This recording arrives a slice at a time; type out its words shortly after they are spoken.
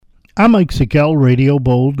I'm Mike Sickell, Radio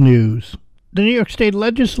Bold News. The New York State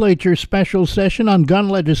Legislature's special session on gun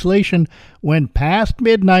legislation went past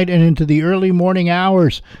midnight and into the early morning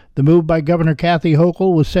hours. The move by Governor Kathy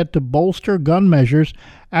Hochul was set to bolster gun measures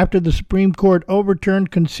after the Supreme Court overturned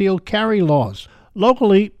concealed carry laws.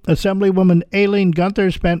 Locally, Assemblywoman Aileen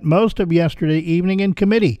Gunther spent most of yesterday evening in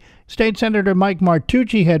committee. State Senator Mike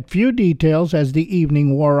Martucci had few details as the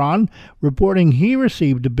evening wore on, reporting he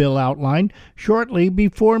received a bill outline shortly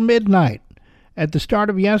before midnight. At the start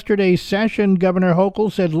of yesterday's session, Governor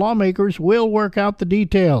Hochul said lawmakers will work out the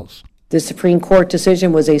details. The Supreme Court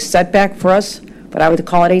decision was a setback for us, but I would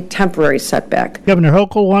call it a temporary setback. Governor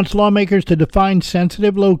Hochul wants lawmakers to define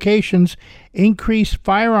sensitive locations, increase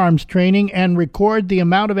firearms training, and record the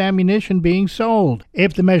amount of ammunition being sold.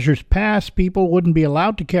 If the measures pass, people wouldn't be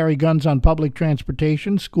allowed to carry guns on public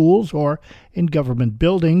transportation, schools, or in government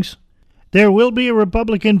buildings. There will be a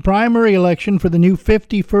Republican primary election for the new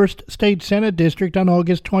 51st State Senate District on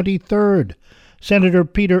August 23rd. Senator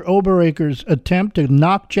Peter Oberaker's attempt to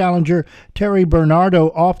knock challenger Terry Bernardo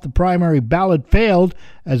off the primary ballot failed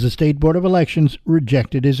as the State Board of Elections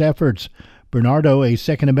rejected his efforts. Bernardo, a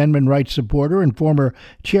Second Amendment rights supporter and former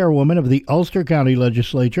chairwoman of the Ulster County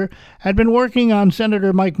Legislature, had been working on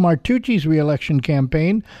Senator Mike Martucci's re-election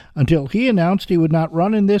campaign until he announced he would not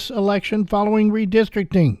run in this election following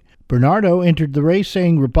redistricting. Bernardo entered the race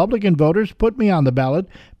saying Republican voters put me on the ballot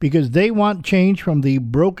because they want change from the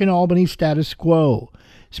broken Albany status quo.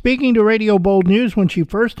 Speaking to Radio Bold News when she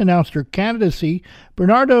first announced her candidacy,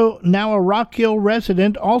 Bernardo, now a Rock Hill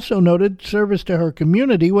resident, also noted service to her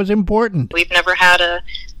community was important. We've never had a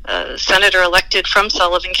senator elected from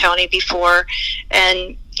Sullivan County before,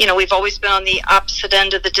 and we've always been on the opposite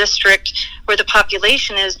end of the district where the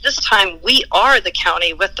population is. This time we are the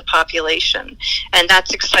county with the population, and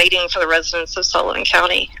that's exciting for the residents of Sullivan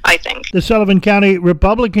County, I think. The Sullivan County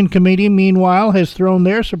Republican Committee, meanwhile, has thrown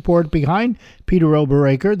their support behind Peter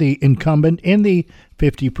Oberaker, the incumbent in the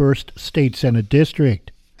 51st State Senate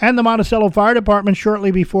District. And the Monticello Fire Department shortly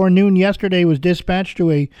before noon yesterday was dispatched to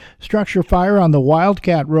a structure fire on the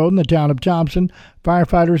Wildcat Road in the town of Thompson.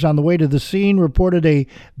 Firefighters on the way to the scene reported a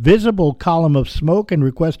visible column of smoke and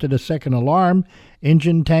requested a second alarm.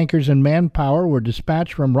 Engine, tankers, and manpower were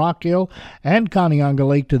dispatched from Rock Hill and Conneaunga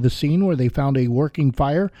Lake to the scene, where they found a working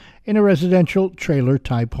fire in a residential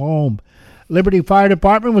trailer-type home. Liberty Fire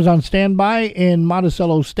Department was on standby in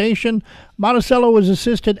Monticello Station. Monticello was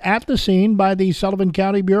assisted at the scene by the Sullivan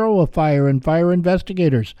County Bureau of Fire and fire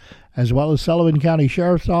investigators, as well as Sullivan County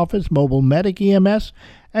Sheriff's Office, Mobile Medic EMS,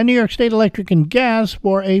 and New York State Electric and Gas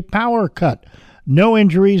for a power cut. No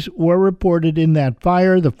injuries were reported in that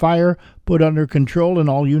fire. The fire put under control and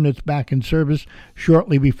all units back in service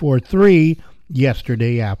shortly before 3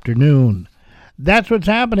 yesterday afternoon. That's what's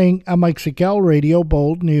happening. I'm Mike Sickell, Radio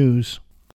Bold News.